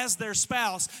proximity as their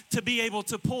spouse to be able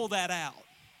to pull that out.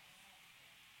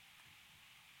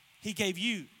 He gave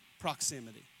you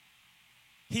proximity.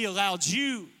 He allowed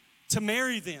you to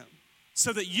marry them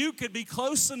so that you could be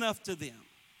close enough to them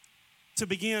to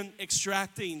begin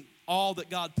extracting all that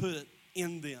God put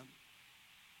in them.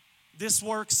 This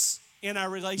works in our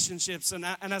relationships. And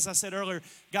as I said earlier,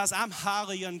 guys, I'm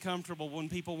highly uncomfortable when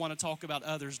people want to talk about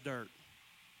others' dirt.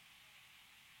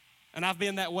 And I've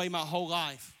been that way my whole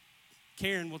life.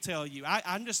 Karen will tell you,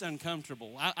 I'm just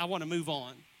uncomfortable. I want to move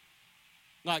on.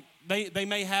 Like, they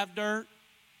may have dirt,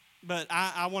 but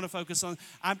I want to focus on,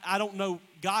 I don't know,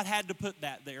 God had to put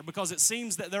that there because it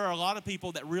seems that there are a lot of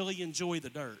people that really enjoy the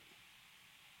dirt,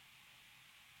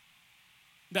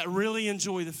 that really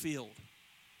enjoy the field.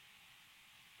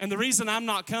 And the reason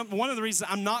one of the reasons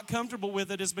I'm not comfortable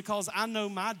with it is because I know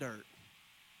my dirt.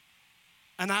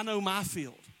 And I know my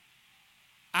field.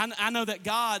 I know that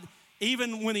God,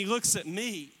 even when He looks at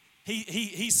me,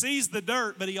 He sees the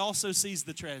dirt, but He also sees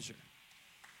the treasure.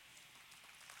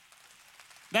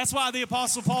 That's why the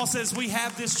Apostle Paul says we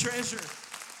have this treasure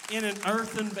in an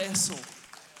earthen vessel.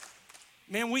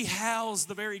 Man, we house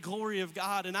the very glory of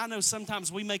God. And I know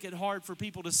sometimes we make it hard for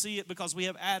people to see it because we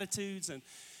have attitudes and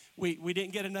we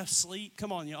didn't get enough sleep.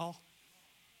 Come on, y'all.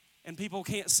 And people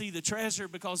can't see the treasure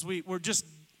because we're just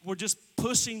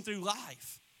pushing through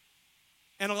life.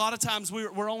 And a lot of times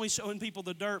we're only showing people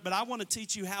the dirt. But I want to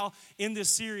teach you how in this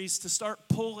series to start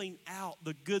pulling out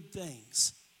the good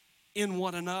things in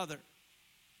one another.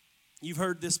 You've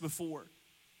heard this before.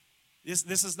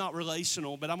 This is not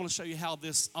relational, but I'm going to show you how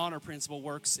this honor principle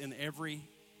works in every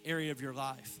area of your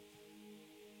life.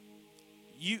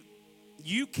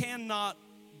 You cannot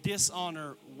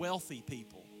dishonor wealthy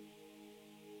people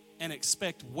and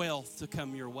expect wealth to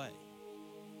come your way.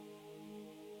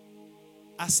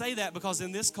 I say that because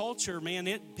in this culture, man,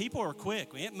 people are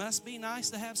quick. It must be nice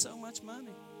to have so much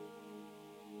money.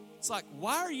 It's like,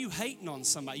 why are you hating on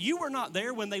somebody? You were not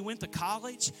there when they went to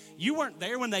college. You weren't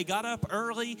there when they got up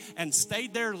early and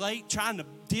stayed there late trying to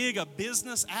dig a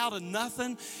business out of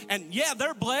nothing. And yeah,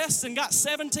 they're blessed and got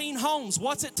 17 homes.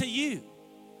 What's it to you?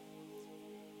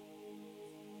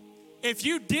 If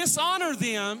you dishonor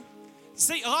them,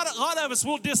 see, a lot of us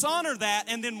will dishonor that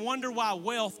and then wonder why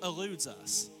wealth eludes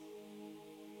us.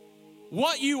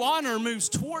 What you honor moves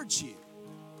towards you.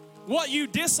 What you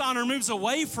dishonor moves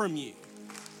away from you.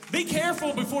 Be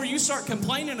careful before you start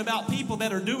complaining about people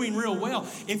that are doing real well.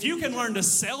 If you can learn to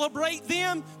celebrate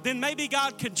them, then maybe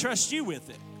God can trust you with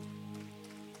it.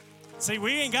 See,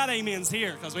 we ain't got amens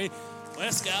here because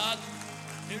bless God,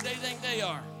 who do they think they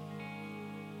are?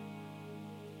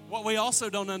 What we also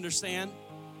don't understand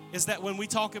is that when we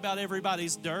talk about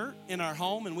everybody's dirt in our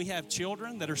home and we have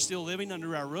children that are still living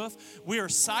under our roof, we are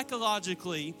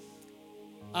psychologically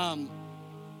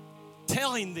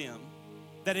telling them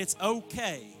that it's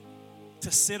okay to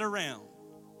sit around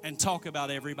and talk about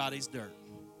everybody's dirt.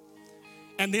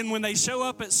 And then when they show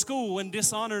up at school and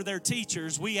dishonor their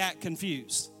teachers, we act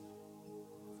confused.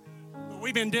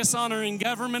 We've been dishonoring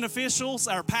government officials,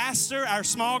 our pastor, our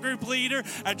small group leader,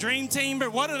 our dream team,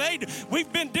 but what do they do?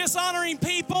 We've been dishonoring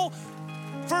people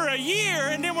for a year,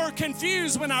 and then we're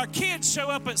confused when our kids show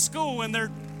up at school and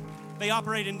they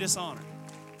operate in dishonor.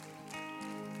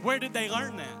 Where did they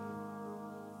learn that?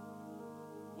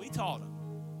 We taught them.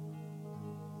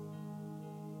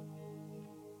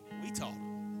 We taught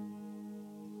them.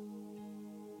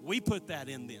 We put that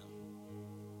in them.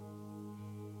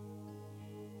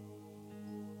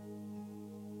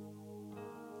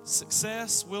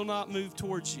 Success will not move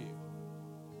towards you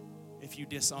if you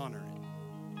dishonor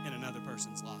it in another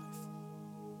person's life.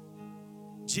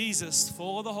 Jesus,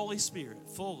 full of the Holy Spirit,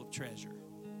 full of treasure.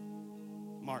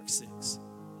 Mark 6.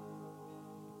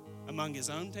 Among his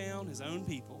own town, his own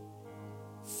people,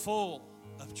 full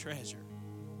of treasure.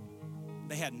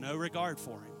 They had no regard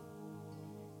for him.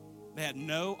 They had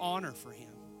no honor for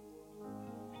him.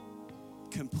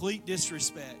 Complete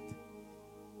disrespect.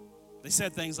 They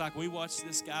said things like, we watched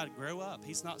this guy grow up.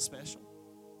 He's not special.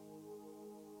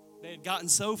 They had gotten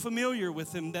so familiar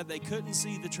with him that they couldn't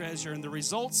see the treasure, and the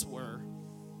results were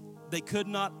they could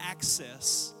not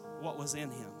access what was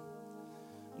in him.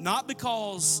 Not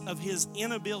because of his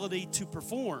inability to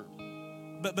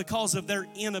perform, but because of their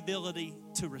inability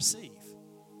to receive.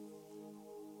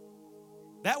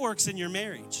 That works in your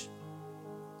marriage.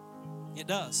 It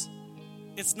does.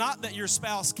 It's not that your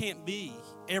spouse can't be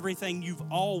everything you've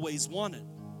always wanted,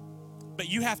 but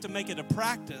you have to make it a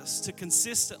practice to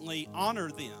consistently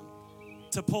honor them,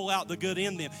 to pull out the good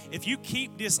in them. If you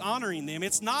keep dishonoring them,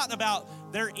 it's not about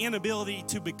their inability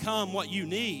to become what you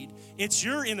need. It's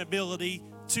your inability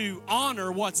to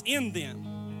honor what's in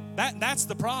them. That's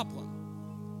the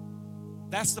problem.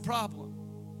 That's the problem.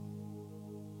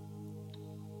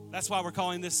 That's why we're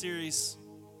calling this series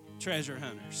Treasure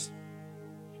Hunters.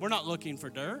 We're not looking for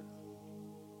dirt.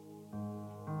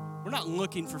 We're not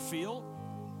looking for field.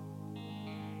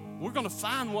 We're going to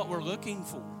find what we're looking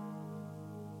for.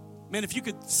 Man, if you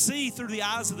could see through the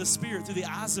eyes of the Spirit, through the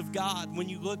eyes of God, when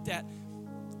you looked at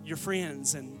your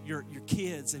friends and your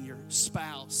kids and your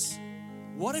spouse,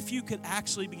 what if you could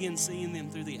actually begin seeing them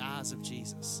through the eyes of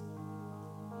Jesus?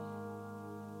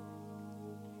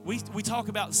 We talk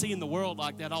about seeing the world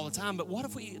like that all the time, but what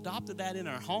if we adopted that in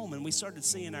our home and we started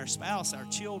seeing our spouse, our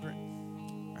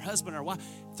children, our husband, our wife,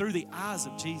 through the eyes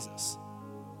of Jesus?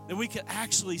 That we could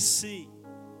actually see,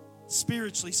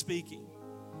 spiritually speaking.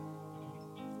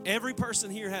 Every person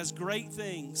here has great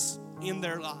things in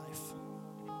their life.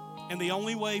 And the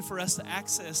only way for us to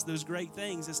access those great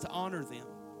things is to honor them.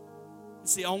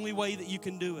 It's the only way that you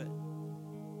can do it.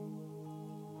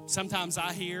 Sometimes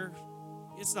I hear,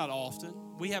 it's not often,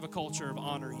 we have a culture of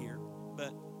honor here,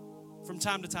 but from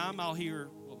time to time I'll hear,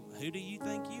 well, who do you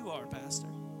think you are, Pastor?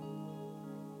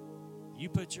 You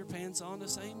put your pants on the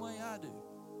same way I do.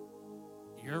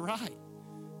 You're right.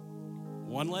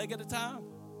 One leg at a time.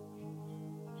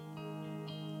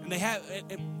 And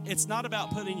it's not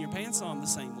about putting your pants on the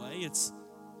same way. It's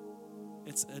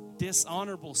a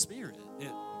dishonorable spirit.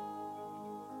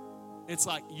 It's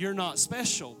like you're not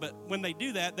special. But when they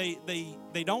do that,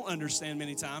 they don't understand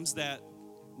many times that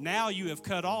now you have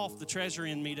cut off the treasure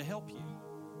in me to help you.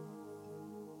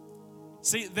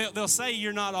 See, they'll say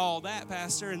you're not all that,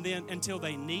 Pastor, and then until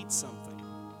they need something.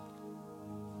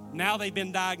 Now they've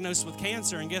been diagnosed with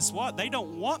cancer, and guess what? They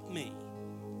don't want me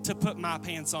to put my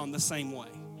pants on the same way.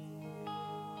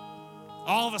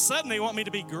 All of a sudden, they want me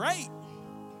to be great.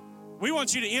 We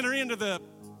want you to enter into the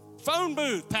phone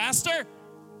booth, Pastor,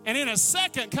 and in a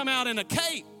second come out in a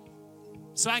cape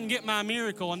so I can get my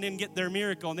miracle and then get their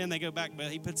miracle, and then they go back, but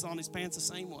he puts on his pants the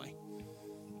same way.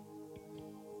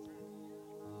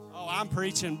 Oh, I'm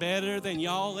preaching better than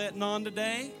y'all letting on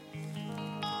today.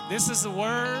 This is a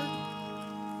word,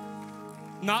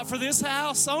 not for this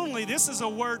house only. This is a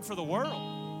word for the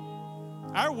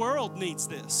world. Our world needs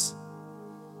this.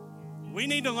 We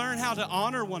need to learn how to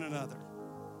honor one another.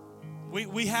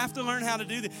 We have to learn how to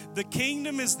do that. The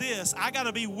kingdom is this. I got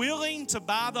to be willing to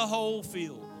buy the whole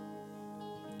field.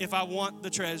 if I want the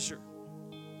treasure.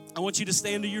 I want you to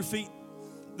stand to your feet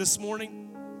this morning.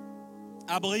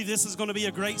 I believe this is going to be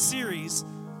a great series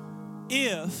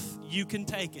if you can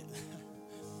take it.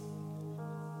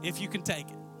 If you can take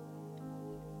it.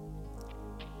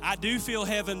 I do feel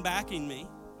heaven backing me.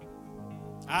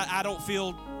 I don't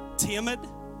feel timid.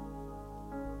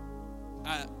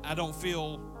 I don't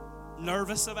feel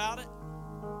nervous about it.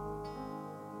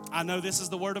 I know this is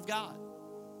the Word of God.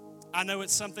 I know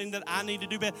it's something that I need to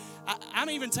do better. I'm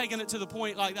even taking it to the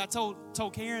point, like I told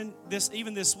Karen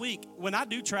even this week, when I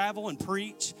do travel and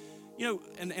preach,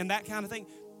 and that kind of thing,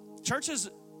 churches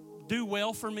do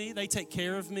well for me. They take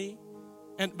care of me.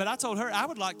 But I told her I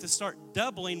would like to start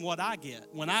doubling what I get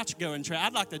when I go and travel.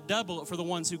 I'd like to double it for the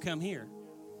ones who come here.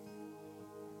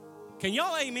 Can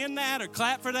y'all amen that or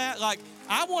clap for that? Like,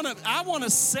 I want to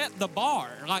set the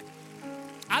bar. Like,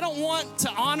 I don't want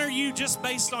to honor you just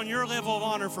based on your level of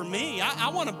honor for me. I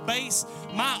want to base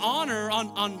my honor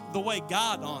on the way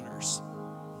God honors.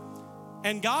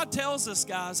 And God tells us,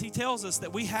 guys, He tells us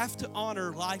that we have to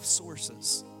honor life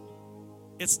sources.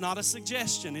 It's not a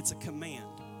suggestion, it's a command.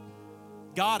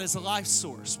 God is a life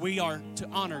source. We are to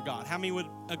honor God. How many would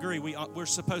agree we're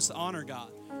supposed to honor God?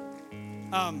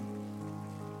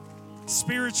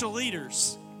 Spiritual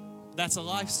leaders, that's a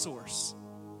life source.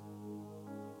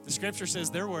 The scripture says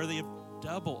they're worthy of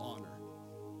double honor.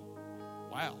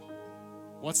 Wow.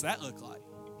 What's that look like?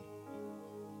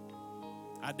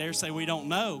 I dare say we don't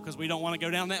know because we don't want to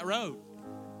go down that road.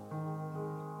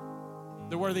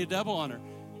 They're worthy of double honor.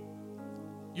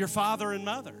 Your father and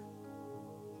mother,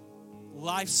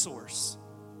 life source.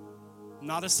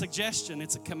 Not a suggestion,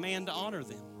 it's a command to honor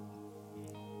them.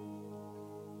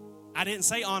 I didn't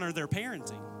say honor their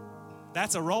parenting.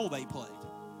 That's a role they played.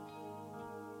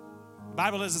 The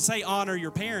Bible doesn't say honor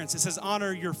your parents. It says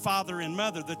honor your father and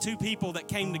mother, the two people that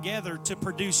came together to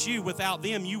produce you. Without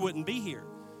them, you wouldn't be here.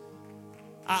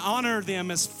 I honor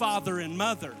them as father and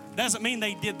mother. Doesn't mean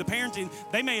they did the parenting.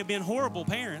 They may have been horrible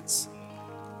parents,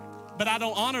 but I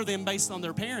don't honor them based on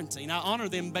their parenting. I honor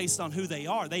them based on who they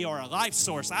are. They are a life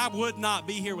source. I would not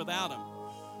be here without them.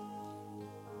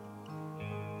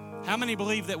 How many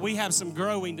believe that we have some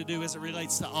growing to do as it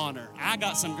relates to honor? I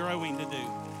got some growing to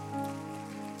do.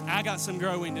 I got some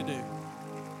growing to do.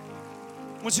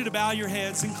 I want you to bow your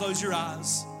heads and close your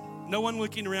eyes. No one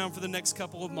looking around for the next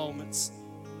couple of moments.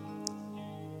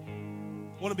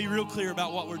 I want to be real clear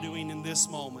about what we're doing in this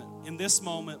moment. In this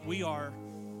moment,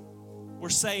 we're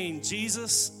saying,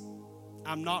 Jesus,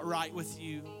 I'm not right with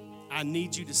you. I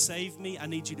need you to save me. I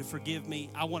need you to forgive me.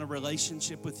 I want a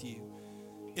relationship with you.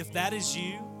 If that is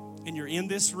you and you're in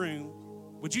this room,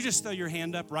 would you just throw your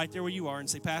hand up right there where you are and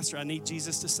say, Pastor, I need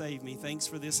Jesus to save me. Thanks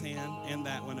for this hand and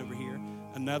that one over here.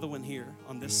 Another one here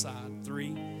on this side.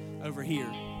 3 over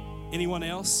here. Anyone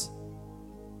else?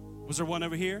 Was there one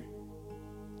over here?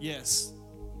 Yes.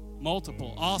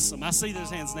 Multiple. Awesome. I see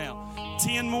those hands now.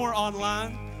 10 more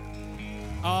online.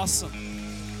 Awesome.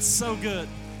 So good.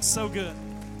 So good.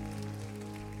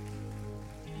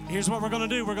 Here's what we're going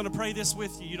to do. We're going to pray this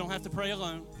with you. You don't have to pray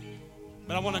alone.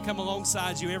 But I want to come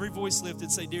alongside you. Every voice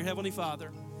lifted, say, Dear Heavenly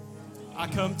Father, I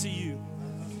come to you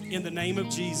in the name of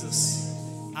Jesus.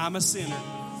 I'm a sinner.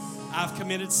 I've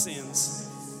committed sins.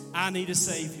 I need a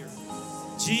Savior.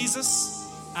 Jesus,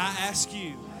 I ask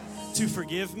you to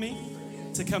forgive me,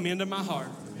 to come into my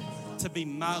heart, to be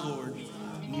my Lord,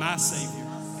 my Savior.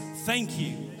 Thank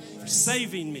you for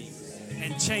saving me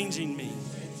and changing me.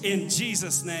 In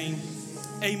Jesus' name,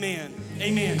 amen.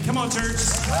 Amen. Come on, church.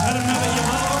 Let them know that you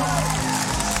love them.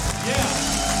 Yeah.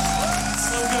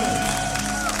 So good.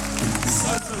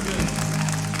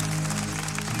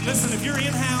 Listen, if you're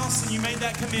in-house and you made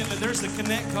that commitment, there's the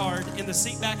Connect card in the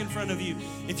seat back in front of you.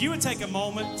 If you would take a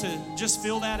moment to just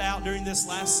fill that out during this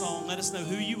last song, let us know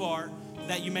who you are,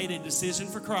 that you made a decision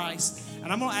for Christ.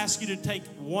 And I'm going to ask you to take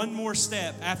one more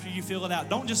step after you fill it out.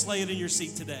 Don't just lay it in your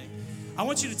seat today. I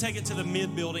want you to take it to the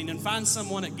mid-building and find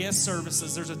someone at guest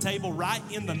services. There's a table right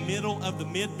in the middle of the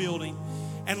mid-building,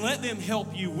 and let them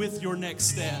help you with your next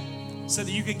step so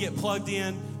that you can get plugged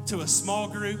in to a small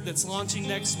group that's launching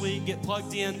next week, get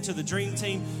plugged in to the Dream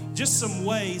Team, just some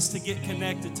ways to get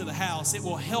connected to the house. It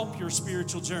will help your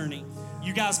spiritual journey.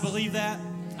 You guys believe that?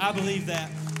 I believe that.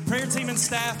 Prayer team and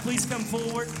staff, please come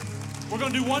forward. We're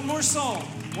going to do one more song,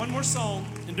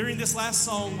 and during this last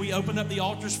song, we open up the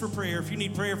altars for prayer. If you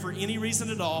need prayer for any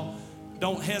reason at all,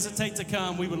 don't hesitate to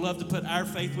come. We would love to put our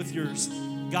faith with yours.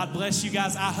 God bless you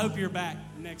guys. I hope you're back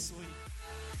next week.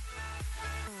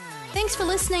 Thanks for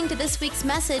listening to this week's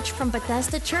message from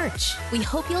Bethesda Church. We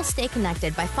hope you'll stay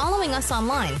connected by following us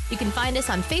online. You can find us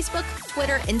on Facebook,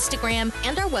 Twitter, Instagram,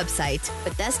 and our website,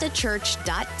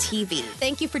 BethesdaChurch.tv.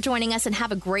 Thank you for joining us and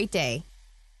have a great day.